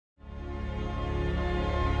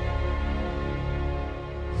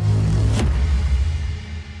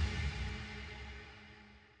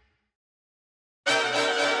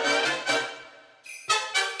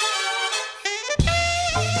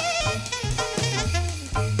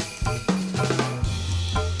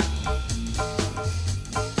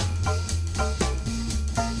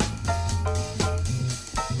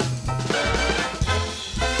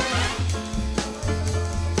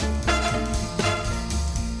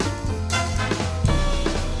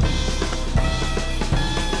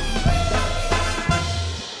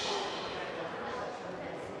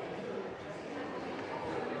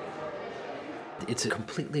It's a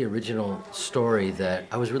completely original story that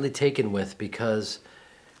I was really taken with because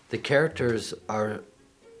the characters are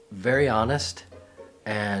very honest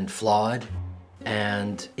and flawed,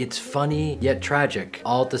 and it's funny yet tragic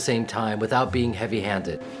all at the same time without being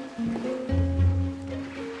heavy-handed.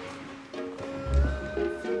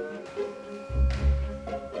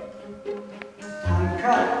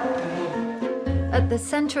 At the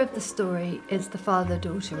centre of the story is the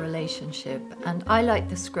father-daughter relationship, and I liked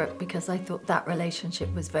the script because I thought that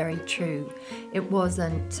relationship was very true. It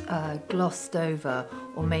wasn't glossed over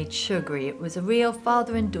or made sugary. It was a real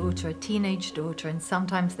father and daughter, a teenage daughter, and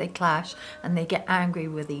sometimes they clash and they get angry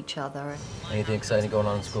with each other. Anything exciting going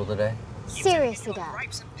on in school today? Seriously, Dad.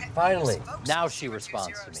 Finally, now she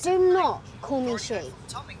responds to me. Do not call me she.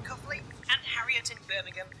 Tom in Cuffley and Harriet in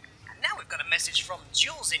Birmingham. And now we've got a message from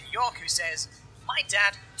Jules in York who says, "My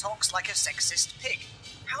dad talks like a sexist pig.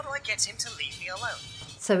 How do I get him to leave me alone?"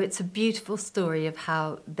 So it's a beautiful story of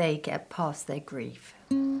how they get past their grief.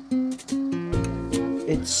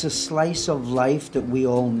 It's a slice of life that we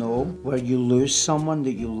all know, where you lose someone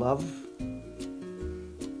that you love,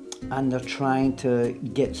 and they're trying to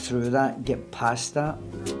get through that, get past that.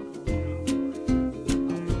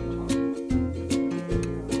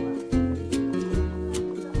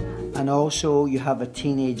 And also you have a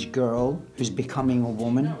teenage girl who's becoming a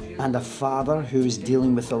woman, and a father who's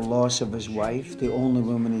dealing with the loss of his wife, the only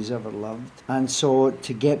woman he's ever loved. And so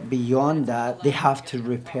to get beyond that, they have to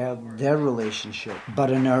repair their relationship. But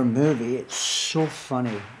in our movie, it's so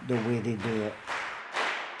funny the way they do it.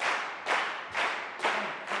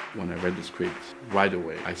 When I read the script, right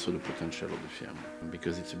away I saw the potential of the film,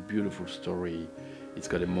 because it's a beautiful story, it's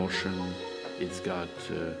got emotion, it's got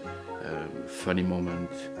funny moment,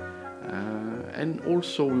 and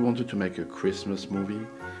also we wanted to make a Christmas movie,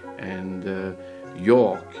 and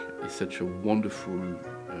York is such a wonderful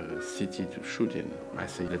city to shoot in. I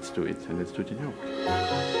say let's do it, and let's do it in York.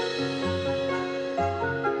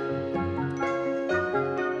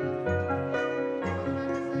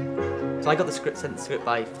 So I got the script, sent the script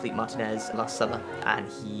by Philippe Martinez last summer, and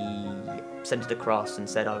he sent it across and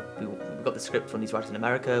said, "Oh, we've got the script from these writers in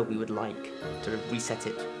America. We would like to reset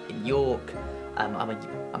it in York. I'm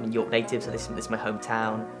a York native, so this is my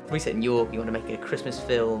hometown. Reset in York. We want to make a Christmas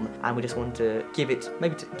film, and we just want to give it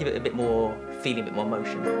a bit more feeling, a bit more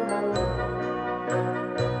emotion."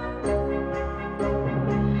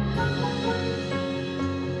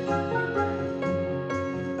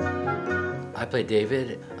 I play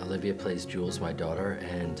David, Olivia plays Jules, my daughter,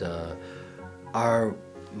 and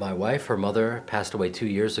my wife, her mother, passed away 2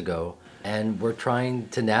 years ago, and we're trying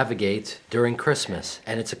to navigate during Christmas,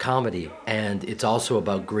 and it's a comedy, and it's also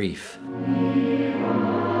about grief.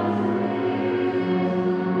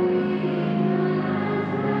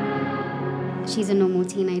 She's a normal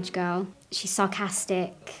teenage girl. She's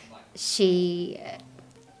sarcastic.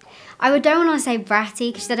 I don't want to say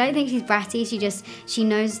bratty, because I don't think she's bratty. She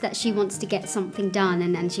knows that she wants to get something done,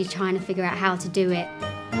 and then she's trying to figure out how to do it.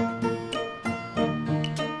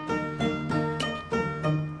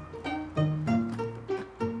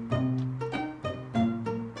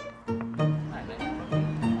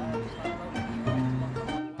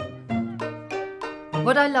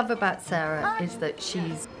 What I love about Sarah is that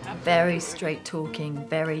she's very straight talking,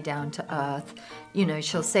 very down to earth. You know,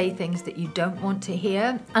 she'll say things that you don't want to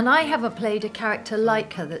hear. And I haven't played a character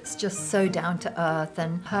like her that's just so down to earth,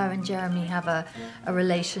 and her and Jeremy have a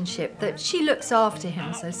relationship that she looks after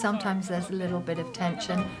him, so sometimes there's a little bit of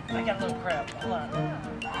tension. I got a little crap. Hold on.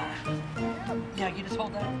 Yeah, you just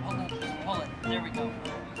hold that. Hold on. Just pull it. There we go.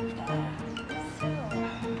 So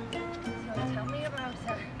tell me about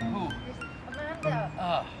her. Who?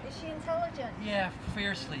 Amanda. Is she intelligent? Yeah,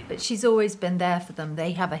 fiercely. But she's always been there for them.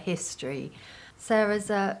 They have a history. Sarah's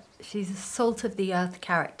she's a salt of the earth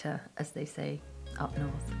character, as they say up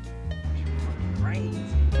north. Right.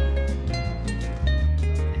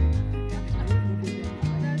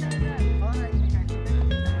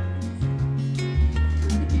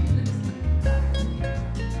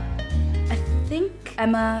 I think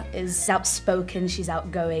Emma is outspoken, she's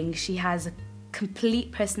outgoing, she has a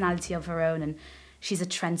complete personality of her own, and she's a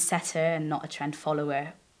trendsetter and not a trend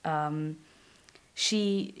follower.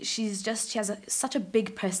 She has such a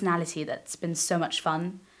big personality that's been so much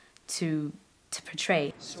fun to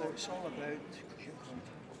portray. So it's all about...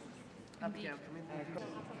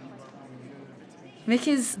 Mick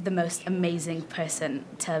is the most amazing person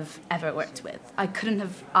to have ever worked with. I couldn't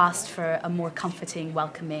have asked for a more comforting,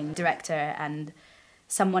 welcoming director, and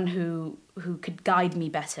someone who could guide me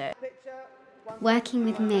better. Working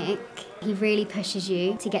with Mick, he really pushes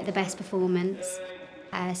you to get the best performance.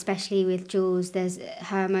 Especially with Jules,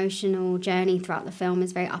 her emotional journey throughout the film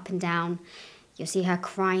is very up and down. You'll see her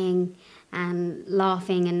crying and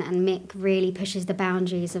laughing, and Mick really pushes the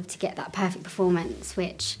boundaries to get that perfect performance,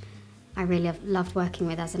 which I really loved working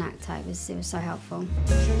with as an actor. It was so helpful.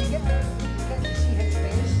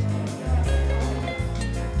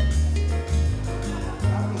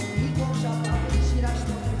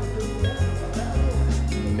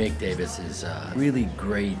 Mick Davis is a really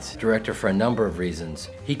great director for a number of reasons.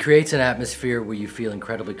 He creates an atmosphere where you feel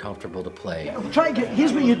incredibly comfortable to play.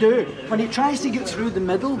 Here's what you do. When he tries to get through the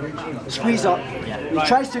middle, squeeze up. He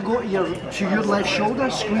tries to go to your left shoulder,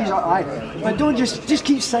 squeeze up. Aye. But don't just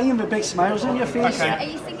keep singing with big smiles on your face. Okay. Are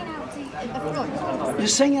you singing out to the front?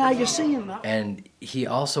 You're singing that. And he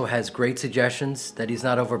also has great suggestions that he's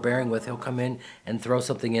not overbearing with. He'll come in and throw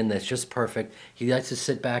something in that's just perfect. He likes to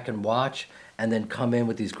sit back and watch, and then come in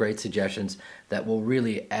with these great suggestions that will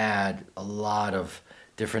really add a lot of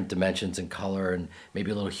different dimensions and color, and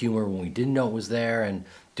maybe a little humor when we didn't know it was there. And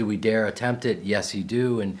do we dare attempt it? Yes, you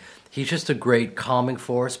do. And he's just a great calming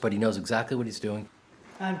force, but he knows exactly what he's doing.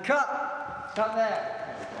 And cut there.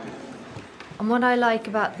 And what I like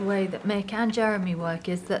about the way that Mick and Jeremy work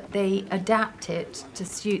is that they adapt it to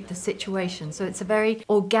suit the situation. So it's a very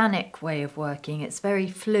organic way of working. It's very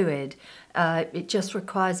fluid. It just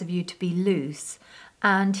requires of you to be loose.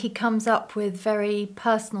 And he comes up with very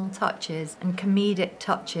personal touches and comedic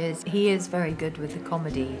touches. He is very good with the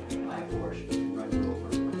comedy.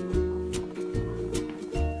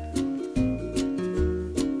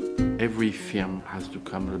 Every film has to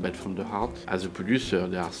come a little bit from the heart. As a producer,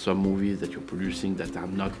 there are some movies that you're producing that are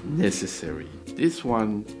not necessary. This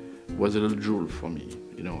one was a little jewel for me.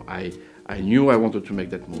 You know, I knew I wanted to make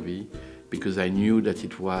that movie because I knew that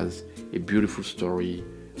it was a beautiful story,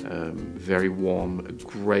 very warm, a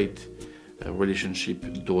great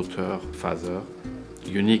relationship, daughter, father,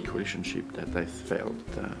 unique relationship that I felt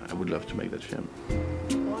I would love to make that film.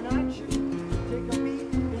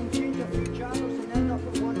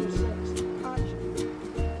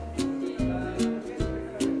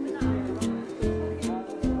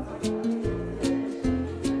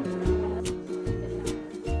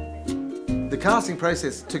 The casting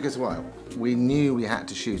process took us a while. We knew we had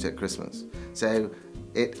to shoot at Christmas, so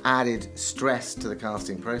it added stress to the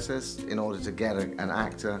casting process in order to get an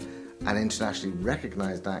actor, an internationally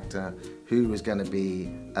recognised actor, who was going to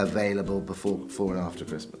be available before and after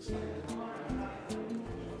Christmas.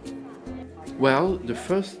 Well, the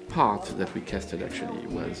first part that we casted actually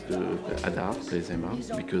was the Ada plays Emma,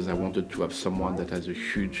 because I wanted to have someone that has a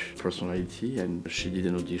huge personality, and she did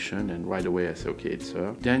an audition, and right away I said, okay, it's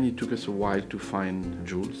her. Then it took us a while to find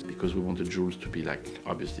Jules, because we wanted Jules to be like,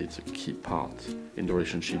 obviously it's a key part in the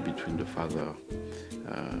relationship between the father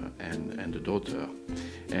and the daughter.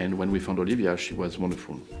 And when we found Olivia, she was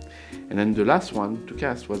wonderful. And then the last one to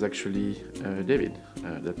cast was actually David,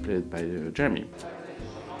 that played by Jeremy.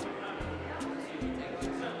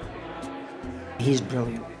 He's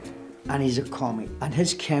brilliant, and he's a comic. And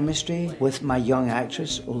his chemistry with my young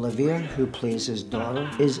actress, Olivia, who plays his daughter,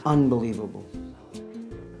 is unbelievable.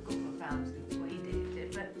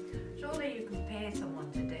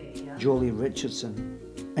 Jolie Richardson.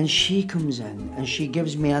 And she comes in, and she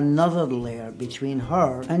gives me another layer between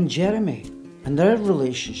her and Jeremy. And their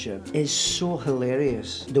relationship is so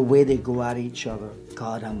hilarious, the way they go at each other.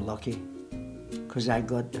 God, I'm lucky, because I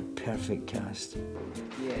got the perfect cast. So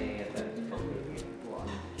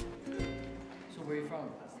where are you from?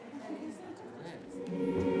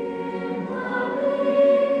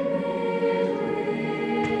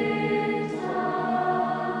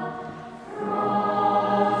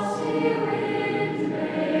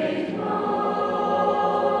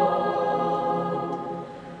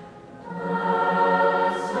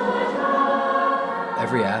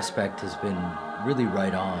 Every aspect has been really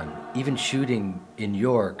right on. Even shooting in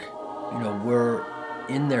York, you know, we're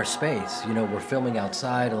in their space. You know, we're filming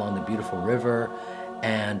outside along the beautiful river,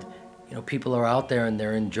 and you know, people are out there and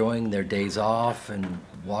they're enjoying their days off and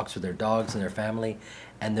walks with their dogs and their family,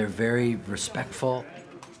 and they're very respectful.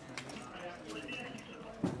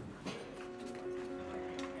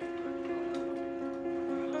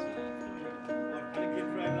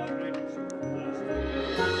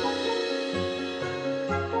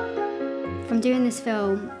 From doing this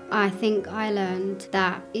film, I think I learned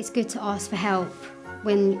that it's good to ask for help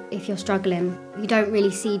if you're struggling. You don't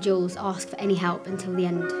really see Jules ask for any help until the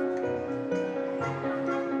end.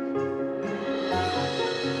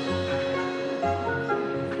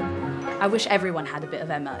 I wish everyone had a bit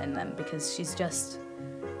of Emma in them, because she's just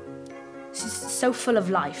she's so full of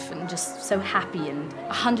life and just so happy and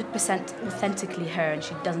 100% authentically her, and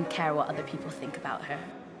she doesn't care what other people think about her.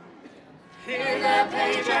 Hear the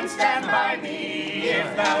page and stand by me,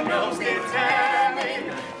 if thou knowst its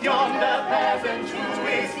telling. Yonder peasant, who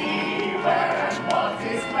is he, where and what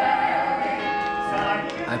is wearing?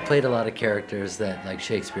 I played a lot of characters that, like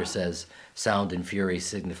Shakespeare says, sound and fury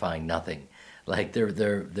signifying nothing. Like they're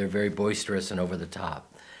very boisterous and over the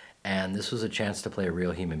top. And this was a chance to play a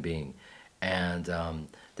real human being. And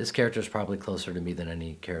this character is probably closer to me than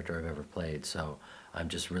any character I've ever played, so I'm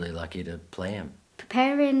just really lucky to play him.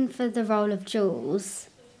 Preparing for the role of Jules,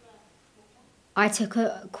 I took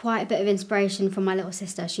quite a bit of inspiration from my little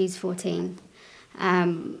sister. She's 14.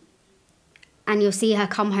 And you'll see her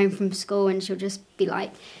come home from school and she'll just be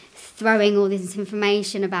like throwing all this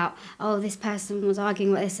information about, oh, this person was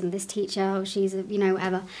arguing with this and this teacher, oh, she's a, you know,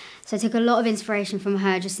 whatever. So I took a lot of inspiration from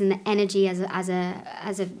her just in the energy as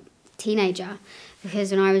a teenager,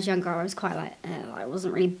 because when I was younger I was quite like, I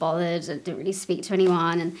wasn't really bothered, I didn't really speak to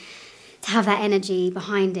anyone, and to have that energy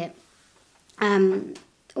behind it.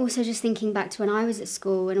 Also just thinking back to when I was at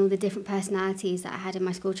school and all the different personalities that I had in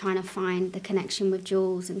my school, trying to find the connection with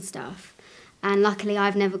Jules and stuff. And luckily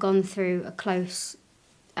I've never gone through a close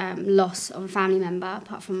loss of a family member,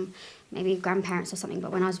 apart from maybe grandparents or something,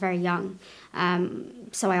 but when I was very young.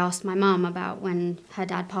 So I asked my mum about when her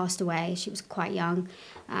dad passed away. She was quite young.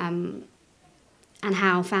 And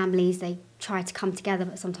how families, they try to come together,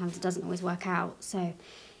 but sometimes it doesn't always work out. So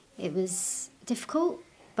it was difficult,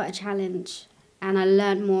 but a challenge. And I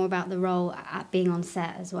learned more about the role at being on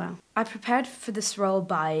set as well. I prepared for this role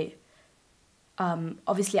by,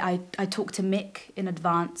 obviously I talked to Mick in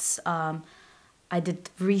advance. I did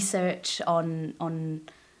research on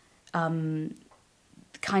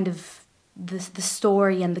kind of the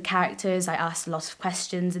story and the characters. I asked a lot of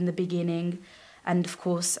questions in the beginning. And of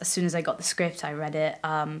course, as soon as I got the script, I read it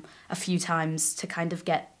a few times to kind of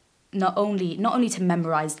get, not only to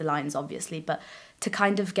memorize the lines, obviously, but to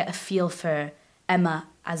kind of get a feel for Emma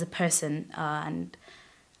as a person and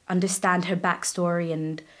understand her backstory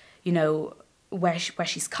and, you know, where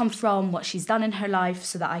she's come from, what she's done in her life,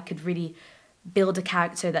 so that I could really build a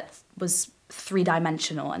character that was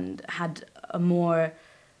three-dimensional and had a more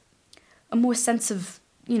sense of,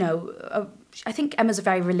 you know, I think Emma's a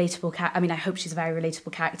very relatable character. I mean, I hope she's a very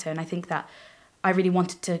relatable character, and I think that I really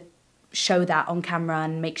wanted to show that on camera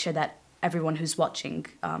and make sure that everyone who's watching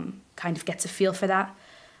kind of gets a feel for that.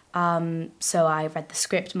 So I read the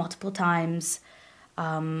script multiple times.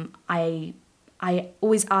 I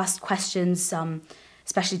always asked questions,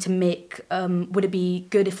 especially to Mick, would it be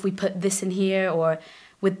good if we put this in here, or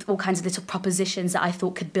with all kinds of little propositions that I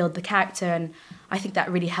thought could build the character, and I think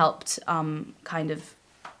that really helped kind of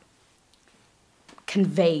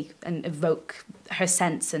convey and evoke her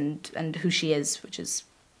sense and who she is, which is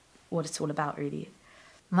what it's all about, really.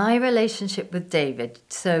 My relationship with David,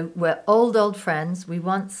 so we're old friends. We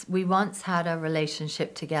once had a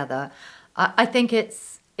relationship together. I think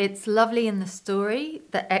it's lovely in the story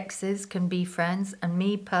that exes can be friends, and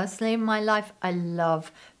me personally in my life, I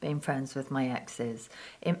love being friends with my exes.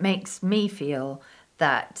 It makes me feel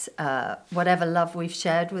that whatever love we've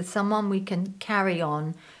shared with someone, we can carry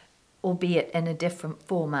on, albeit in a different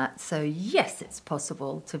format. So yes, it's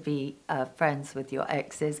possible to be friends with your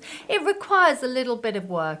exes. It requires a little bit of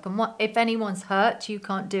work, and if anyone's hurt, you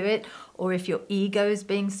can't do it, or if your ego's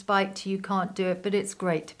being spiked, you can't do it, but it's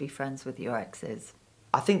great to be friends with your exes.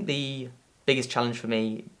 I think the biggest challenge for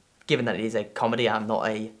me, given that it is a comedy, I'm not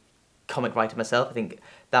a comic writer myself, I think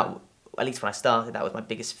that, at least when I started, that was my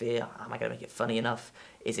biggest fear. Am I going to make it funny enough?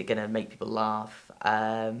 Is it going to make people laugh?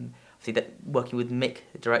 Obviously, that working with Mick,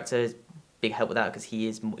 the director, is a big help with that, because he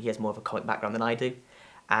has more of a comic background than I do.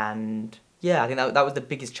 And yeah, I think that was the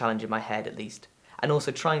biggest challenge in my head, at least. And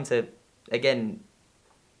also trying to, again,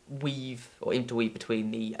 weave or interweave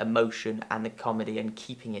between the emotion and the comedy, and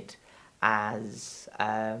keeping it as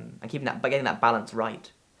and keeping that, by getting that balance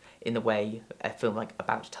right in the way a film like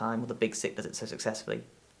About Time or The Big Sick does it so successfully.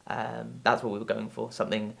 That's what we were going for,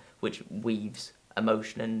 something which weaves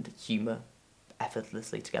emotion and humour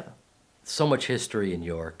effortlessly together. So much history in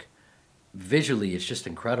York. Visually, it's just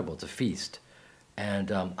incredible. It's a feast.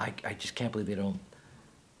 And I just can't believe they don't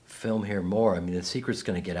film here more. I mean, the secret's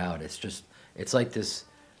going to get out. It's like this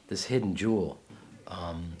hidden jewel.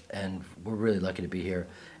 And we're really lucky to be here.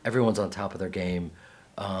 Everyone's on top of their game.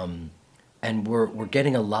 And we're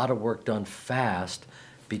getting a lot of work done fast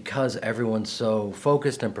because everyone's so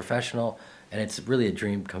focused and professional, and it's really a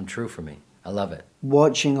dream come true for me. I love it.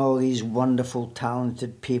 Watching all these wonderful,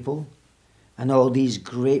 talented people and all these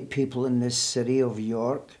great people in this city of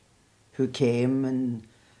York who came and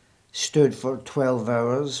stood for 12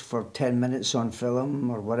 hours for 10 minutes on film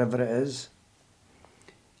or whatever it is.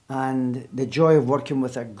 And the joy of working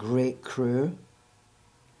with a great crew.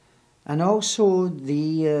 And also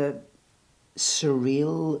the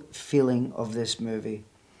surreal feeling of this movie.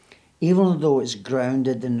 Even though it's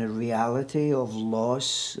grounded in the reality of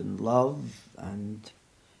loss and love and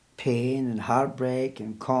pain and heartbreak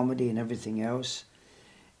and comedy and everything else,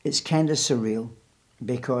 it's kind of surreal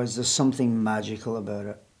because there's something magical about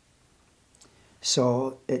it.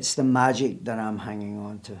 So it's the magic that I'm hanging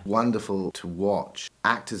on to. Wonderful to watch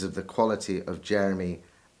actors of the quality of Jeremy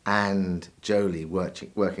and Jolie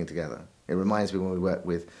working together. It reminds me when we worked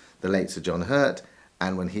with the late Sir John Hurt,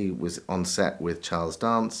 and when he was on set with Charles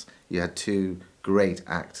Dance, you had two great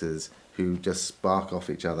actors who just spark off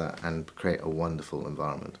each other and create a wonderful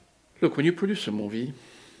environment. Look, when you produce a movie,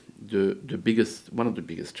 one of the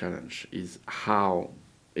biggest challenge is how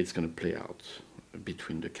it's going to play out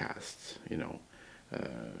between the cast. You know,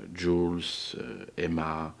 Jules,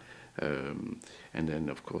 Emma, and then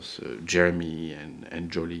of course Jeremy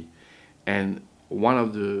and Jolie. And one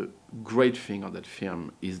of the great things of that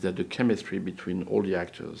film is that the chemistry between all the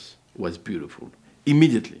actors was beautiful.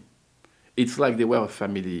 Immediately. It's like they were a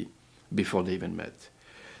family before they even met.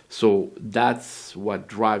 So that's what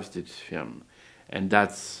drives this film. And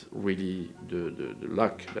that's really the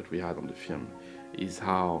luck that we had on the film, is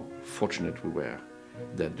how fortunate we were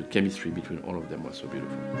that the chemistry between all of them was so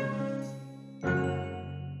beautiful.